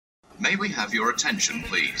May we have your attention,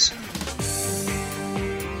 please?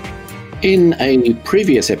 In a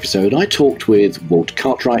previous episode, I talked with Walt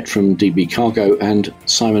Cartwright from DB Cargo and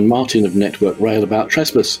Simon Martin of Network Rail about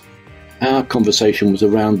Trespass. Our conversation was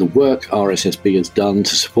around the work RSSB has done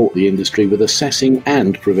to support the industry with assessing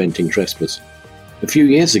and preventing trespass. A few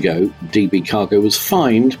years ago, DB Cargo was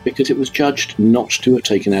fined because it was judged not to have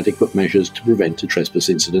taken adequate measures to prevent a trespass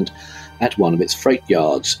incident at one of its freight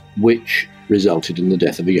yards, which resulted in the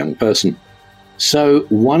death of a young person. So,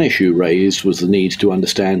 one issue raised was the need to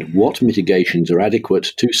understand what mitigations are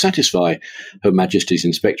adequate to satisfy Her Majesty's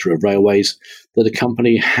Inspector of Railways that a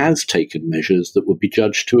company has taken measures that would be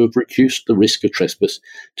judged to have reduced the risk of trespass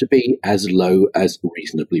to be as low as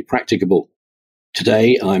reasonably practicable.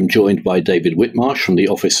 Today, I'm joined by David Whitmarsh from the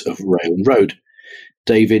Office of Rail and Road.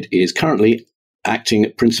 David is currently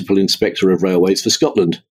acting Principal Inspector of Railways for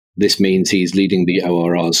Scotland. This means he's leading the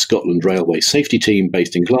ORR's Scotland Railway Safety Team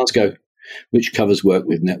based in Glasgow, which covers work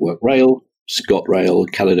with Network Rail,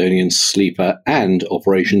 ScotRail, Caledonian Sleeper, and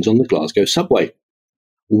operations on the Glasgow subway.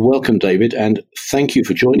 Welcome, David, and thank you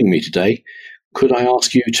for joining me today. Could I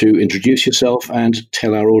ask you to introduce yourself and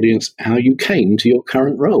tell our audience how you came to your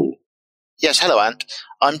current role? Yes, hello, Ant.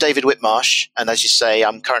 I'm David Whitmarsh, and as you say,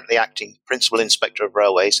 I'm currently acting Principal Inspector of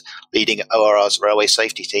Railways, leading ORR's Railway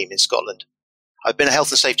Safety Team in Scotland. I've been a health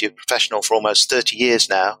and safety professional for almost 30 years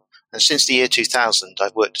now, and since the year 2000,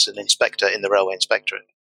 I've worked as an inspector in the Railway Inspectorate,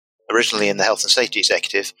 originally in the Health and Safety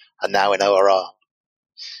Executive, and now in ORR.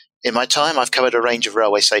 In my time, I've covered a range of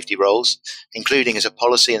railway safety roles, including as a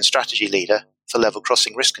policy and strategy leader for level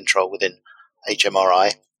crossing risk control within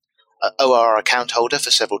HMRI, ORR account holder for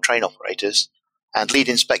several train operators, and lead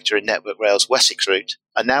inspector in Network Rail's Wessex route,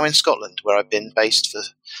 and now in Scotland, where I've been based for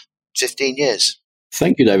 15 years.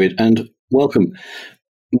 Thank you, David, and welcome.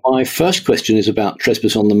 My first question is about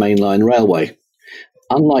trespass on the mainline railway.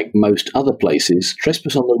 Unlike most other places,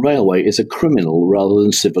 trespass on the railway is a criminal rather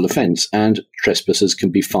than civil offence, and trespassers can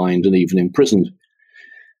be fined and even imprisoned.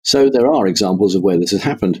 So there are examples of where this has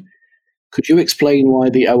happened. Could you explain why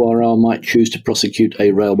the ORR might choose to prosecute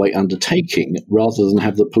a railway undertaking rather than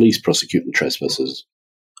have the police prosecute the trespassers?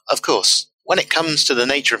 Of course. When it comes to the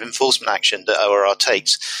nature of enforcement action that ORR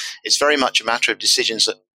takes, it's very much a matter of decisions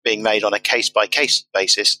that being made on a case-by-case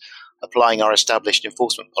basis, applying our established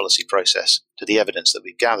enforcement policy process to the evidence that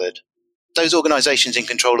we've gathered. Those organisations in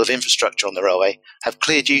control of infrastructure on the railway have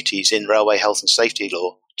clear duties in railway health and safety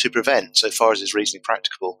law to prevent, so far as is reasonably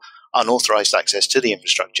practicable, unauthorised access to the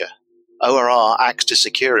infrastructure. ORR acts to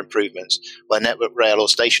secure improvements where Network Rail or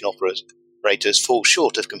station operators fall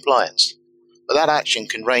short of compliance. But that action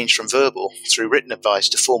can range from verbal through written advice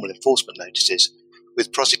to formal enforcement notices,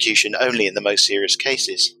 with prosecution only in the most serious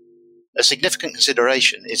cases. A significant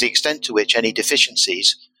consideration is the extent to which any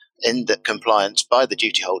deficiencies in the compliance by the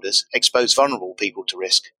duty holders expose vulnerable people to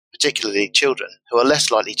risk, particularly children, who are less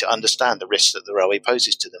likely to understand the risks that the railway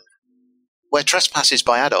poses to them. Where trespass is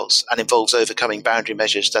by adults and involves overcoming boundary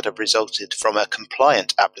measures that have resulted from a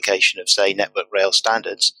compliant application of, say, Network Rail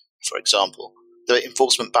standards, for example, the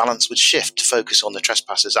enforcement balance would shift to focus on the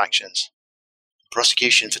trespasser's actions.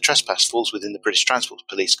 Prosecution for trespass falls within the British Transport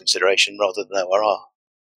Police consideration rather than ORR.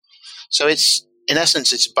 So in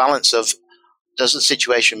essence, it's a balance of, does the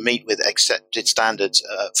situation meet with accepted standards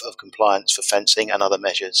of compliance for fencing and other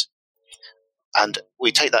measures? And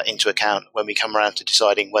we take that into account when we come around to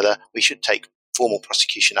deciding whether we should take formal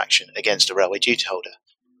prosecution action against a railway duty holder.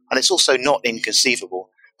 And it's also not inconceivable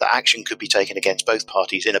that action could be taken against both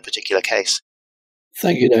parties in a particular case.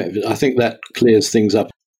 Thank you, David. I think that clears things up.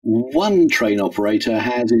 One train operator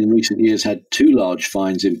has in recent years had 2 large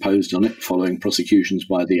fines imposed on it following prosecutions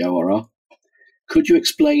by the ORR. Could you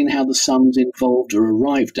explain how the sums involved are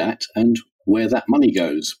arrived at and where that money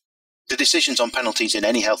goes? The decisions on penalties in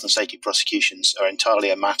any health and safety prosecutions are entirely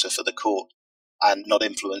a matter for the court and not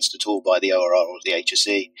influenced at all by the ORR or the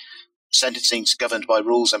HSE. Sentencing is governed by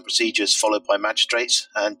rules and procedures followed by magistrates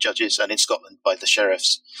and judges, and in Scotland by the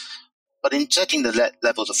sheriffs. But in setting the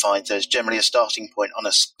levels of fines, there's generally a starting point on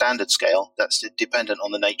a standard scale that's dependent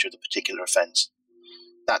on the nature of the particular offence.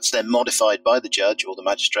 That's then modified by the judge or the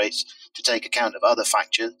magistrates to take account of other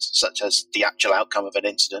factors, such as the actual outcome of an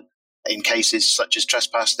incident. In cases such as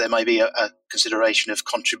trespass, there may be a consideration of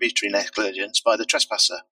contributory negligence by the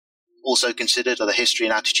trespasser. Also considered are the history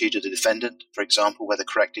and attitude of the defendant, for example, whether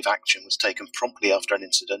corrective action was taken promptly after an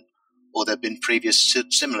incident, or there have been previous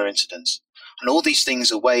similar incidents. And all these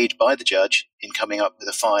things are weighed by the judge in coming up with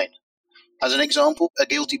a fine. As an example, a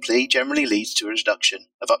guilty plea generally leads to a reduction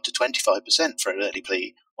of up to 25% for an early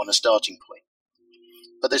plea on a starting point.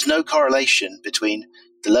 But there's no correlation between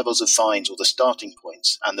the levels of fines or the starting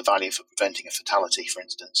points and the value for preventing a fatality, for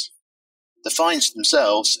instance. The fines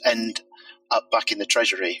themselves end up back in the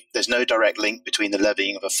Treasury. There's no direct link between the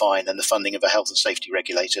levying of a fine and the funding of a health and safety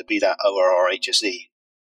regulator, be that ORR or HSE.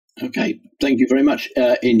 Okay, thank you very much.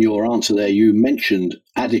 In your answer there, you mentioned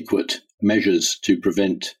adequate measures to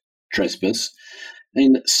prevent trespass.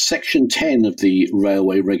 In Section 10 of the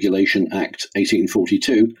Railway Regulation Act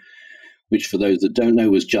 1842, which for those that don't know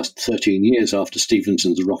was just 13 years after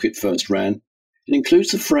Stephenson's rocket first ran, it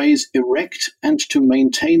includes the phrase erect and to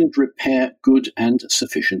maintain and repair good and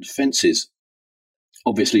sufficient fences.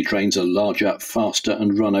 Obviously, trains are larger, faster,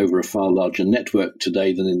 and run over a far larger network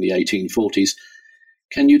today than in the 1840s.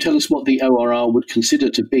 Can you tell us what the ORR would consider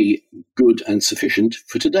to be good and sufficient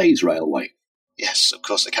for today's railway? Yes, of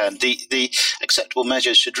course I can. The acceptable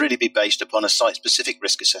measures should really be based upon a site-specific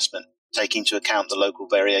risk assessment, taking into account the local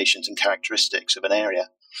variations and characteristics of an area.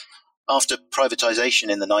 After privatisation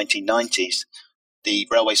in the 1990s, the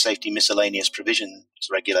Railway Safety Miscellaneous Provisions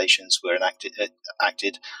regulations were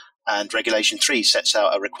enacted, and Regulation 3 sets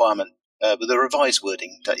out a requirement with a revised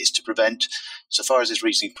wording that is to prevent, so far as is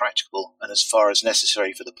reasonably practicable and as far as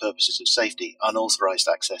necessary for the purposes of safety, unauthorised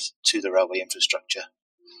access to the railway infrastructure.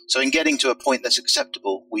 So in getting to a point that's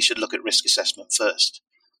acceptable, we should look at risk assessment first.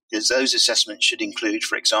 Because those assessments should include,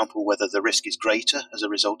 for example, whether the risk is greater as a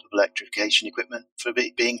result of electrification equipment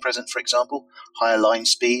being present, for example, higher line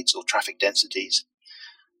speeds or traffic densities.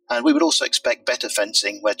 And we would also expect better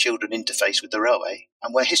fencing where children interface with the railway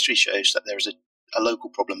and where history shows that there is a local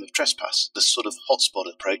problem of trespass, the sort of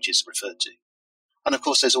hotspot approach is referred to. And of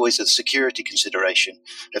course, there's always a security consideration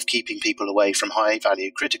of keeping people away from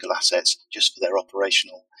high-value critical assets just for their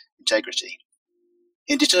operational integrity.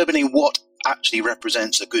 In determining what actually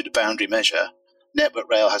represents a good boundary measure,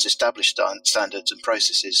 Network Rail has established standards and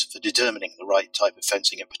processes for determining the right type of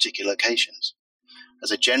fencing at particular locations.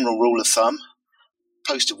 As a general rule of thumb,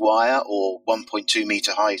 posted wire or 1.2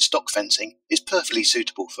 metre high stock fencing is perfectly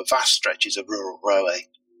suitable for vast stretches of rural railway.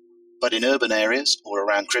 But in urban areas or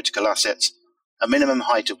around critical assets, a minimum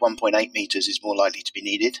height of 1.8 metres is more likely to be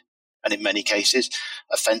needed, and in many cases,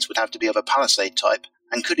 a fence would have to be of a palisade type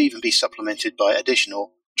and could even be supplemented by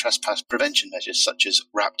additional trespass prevention measures such as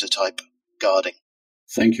raptor type guarding.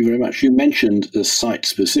 Thank you very much. You mentioned the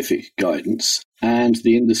site-specific guidance, and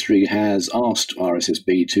the industry has asked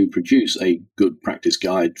RSSB to produce a good practice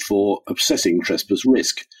guide for assessing trespass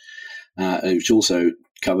risk, which also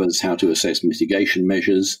covers how to assess mitigation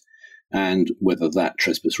measures and whether that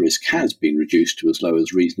trespass risk has been reduced to as low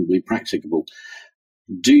as reasonably practicable.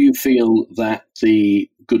 Do you feel that the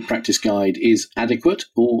good practice guide is adequate,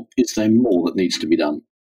 or is there more that needs to be done?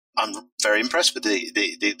 I'm very impressed with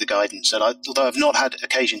the guidance, and although I've not had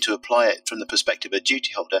occasion to apply it from the perspective of a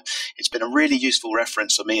duty holder, it's been a really useful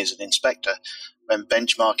reference for me as an inspector when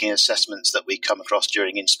benchmarking assessments that we come across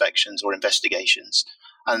during inspections or investigations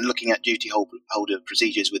and looking at duty holder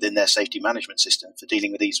procedures within their safety management system for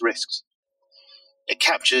dealing with these risks. It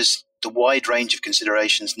captures the wide range of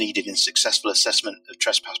considerations needed in successful assessment of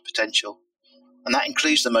trespass potential, and that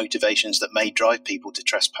includes the motivations that may drive people to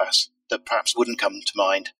trespass that perhaps wouldn't come to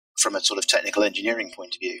mind from a sort of technical engineering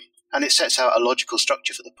point of view, and it sets out a logical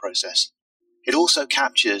structure for the process. It also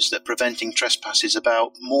captures that preventing trespass is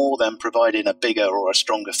about more than providing a bigger or a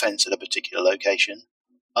stronger fence at a particular location.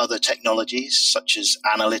 Other technologies, such as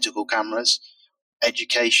analytical cameras,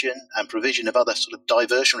 education, and provision of other sort of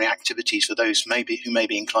diversionary activities for those who may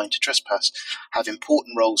be inclined to trespass, have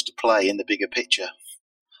important roles to play in the bigger picture.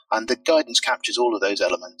 And the guidance captures all of those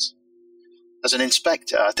elements. As an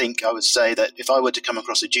inspector, I think I would say that if I were to come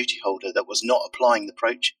across a duty holder that was not applying the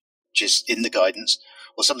approach, which is in the guidance,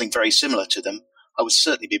 or something very similar to them, I would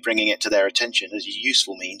certainly be bringing it to their attention as a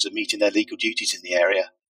useful means of meeting their legal duties in the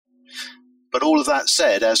area. But all of that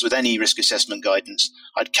said, as with any risk assessment guidance,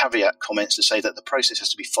 I'd caveat comments to say that the process has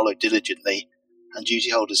to be followed diligently, and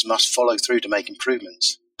duty holders must follow through to make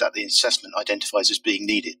improvements that the assessment identifies as being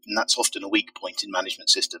needed, and that's often a weak point in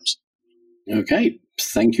management systems. Okay,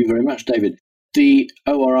 thank you very much, David. The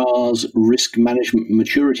ORR's Risk Management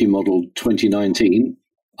Maturity Model 2019,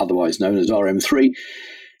 otherwise known as RM3,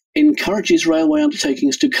 encourages railway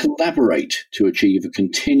undertakings to collaborate to achieve a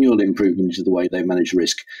continual improvement in the way they manage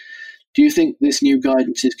risk. Do you think this new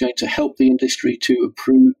guidance is going to help the industry to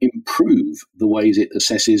improve the ways it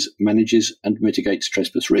assesses, manages and mitigates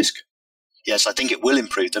trespass risk? Yes, I think it will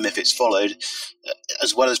improve them if it's followed,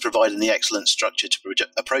 as well as providing the excellent structure to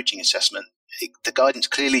approaching assessment. The guidance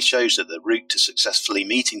clearly shows that the route to successfully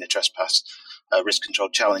meeting the trespass risk control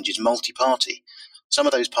challenge is multi-party. Some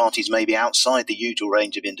of those parties may be outside the usual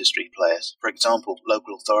range of industry players, for example,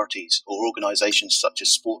 local authorities or organisations such as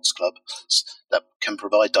sports clubs that can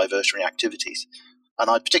provide diversionary activities. And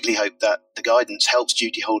I particularly hope that the guidance helps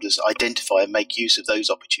duty holders identify and make use of those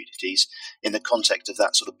opportunities in the context of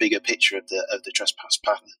that sort of bigger picture of the trespass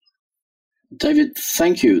pattern. David,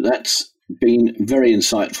 thank you. That's been very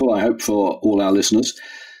insightful, I hope, for all our listeners.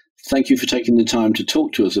 Thank you for taking the time to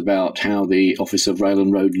talk to us about how the Office of Rail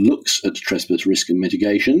and Road looks at trespass risk and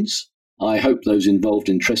mitigations. I hope those involved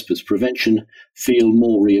in trespass prevention feel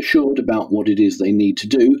more reassured about what it is they need to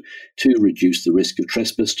do to reduce the risk of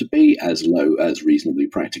trespass to be as low as reasonably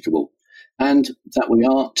practicable, and that we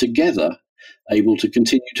are together able to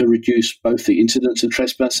continue to reduce both the incidence of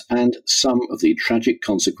trespass and some of the tragic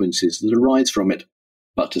consequences that arise from it.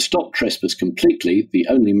 But to stop trespass completely, the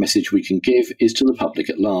only message we can give is to the public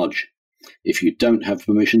at large. If you don't have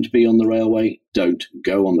permission to be on the railway, don't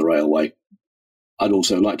go on the railway. I'd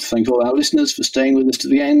also like to thank all our listeners for staying with us to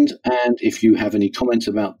the end, and if you have any comments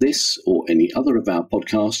about this or any other of our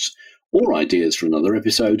podcasts or ideas for another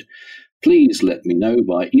episode, please let me know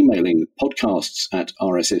by emailing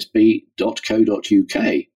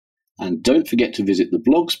podcasts@rssb.co.uk. And don't forget to visit the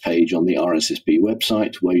blogs page on the RSSB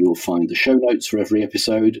website, where you'll find the show notes for every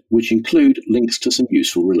episode, which include links to some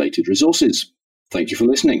useful related resources. Thank you for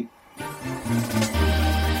listening.